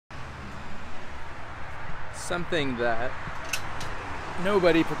something that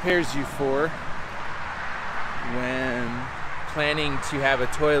nobody prepares you for when planning to have a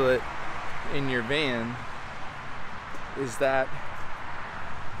toilet in your van is that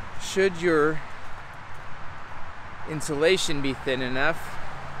should your insulation be thin enough,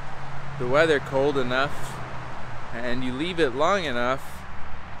 the weather cold enough, and you leave it long enough,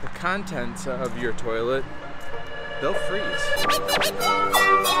 the contents of your toilet, they'll freeze.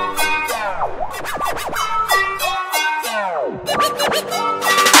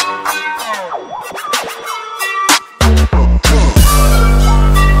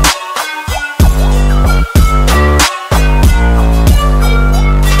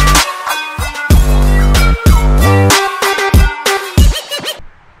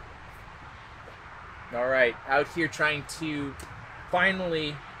 Alright, out here trying to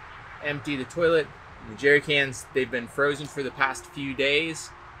finally empty the toilet. The jerry cans, they've been frozen for the past few days,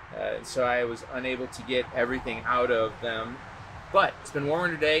 so I was unable to get everything out of them. But it's been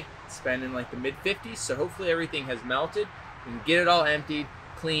warmer today. It's been in like the mid-50s, so hopefully everything has melted. We can get it all emptied,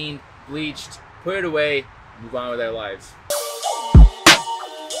 cleaned, bleached, put it away, move on with our lives.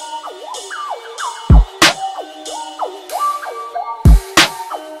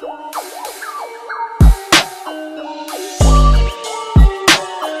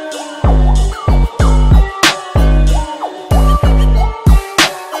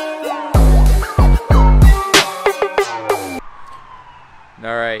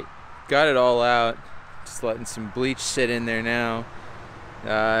 Alright, got it all out. Just letting some bleach sit in there now.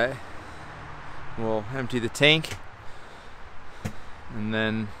 We'll empty the tank. And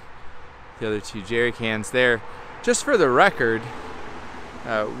then the other two jerry cans there. Just for the record,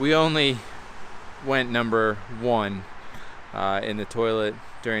 we only went number 1 in the toilet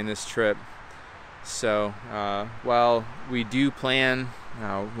during this trip. So while we do plan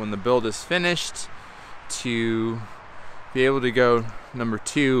when the build is finished to be able to go number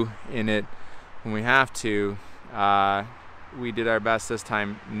 2 in it when we have to, we did our best this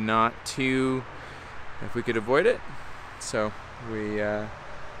time not to, if we could avoid it. So we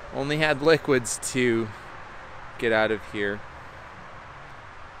only had liquids to get out of here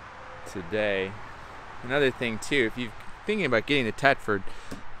today. Another thing too, if you're thinking about getting the Tetford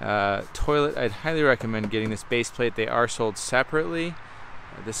toilet, I'd highly recommend getting this base plate. They are sold separately.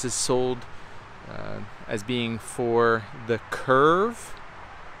 This is sold as being for the curve,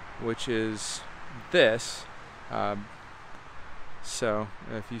 which is this. So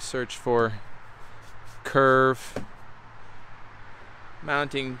if you search for curve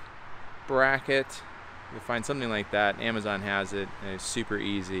mounting bracket, you'll find something like that. Amazon has it, and it's super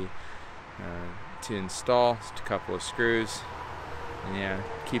easy to install. Just a couple of screws, and yeah,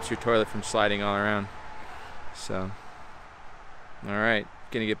 keeps your toilet from sliding all around. So, all right,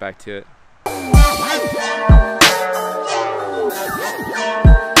 gonna get back to it.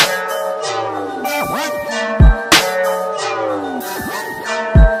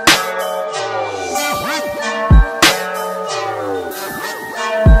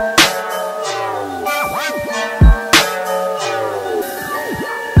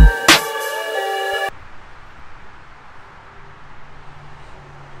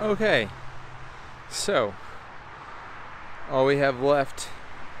 Okay, so all we have left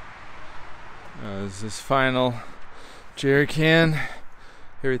is this final jerry can.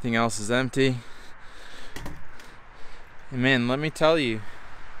 Everything else is empty. And man, let me tell you,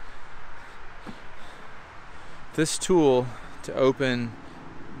 this tool to open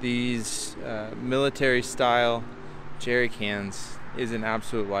these military style jerry cans is an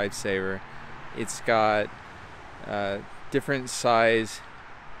absolute lifesaver. It's got different size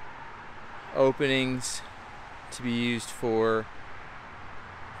openings to be used for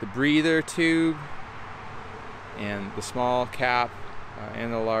the breather tube and the small cap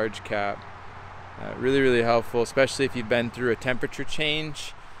and the large cap. Really helpful, especially if you've been through a temperature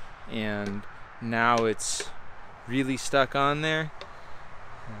change and now it's really stuck on there.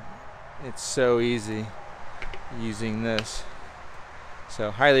 It's so easy using this,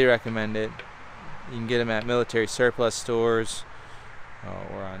 so highly recommend it. You can get them at military surplus stores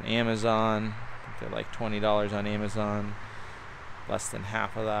or on Amazon. I think they're like $20 on Amazon, less than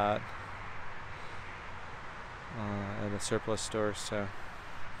half of that at a surplus store, so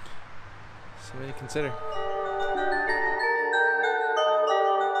something to consider.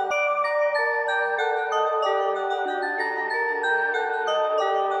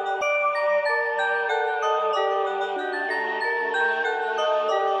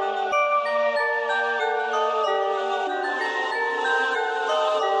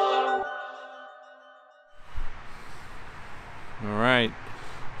 Alright,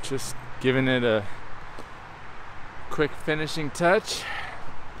 just giving it a quick finishing touch.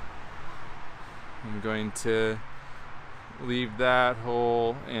 I'm going to leave that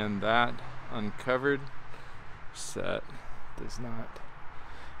hole and that uncovered so that does not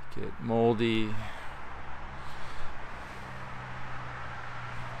get moldy.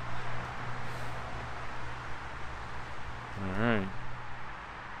 All right.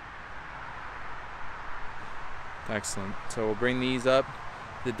 Excellent. So we'll bring these up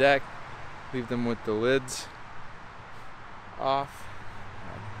the deck, leave them with the lids off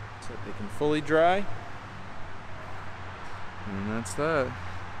so that they can fully dry. And that's that.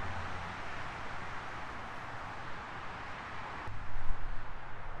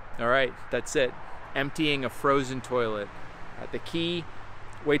 All right, that's it. Emptying a frozen toilet. The key,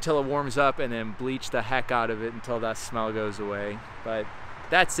 wait till it warms up and then bleach the heck out of it until that smell goes away. But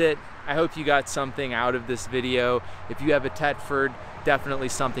that's it. I hope you got something out of this video. If you have a Tetford, definitely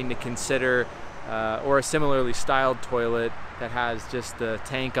something to consider, or a similarly styled toilet that has just the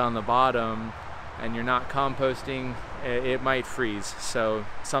tank on the bottom and you're not composting, it might freeze. So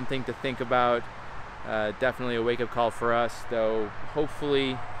something to think about. Definitely a wake-up call for us, though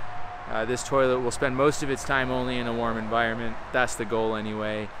hopefully this toilet will spend most of its time only in a warm environment. That's the goal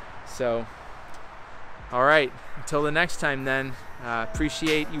anyway. So, all right, until the next time then,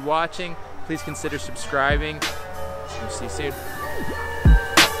 appreciate you watching. Please consider subscribing. We'll see you soon.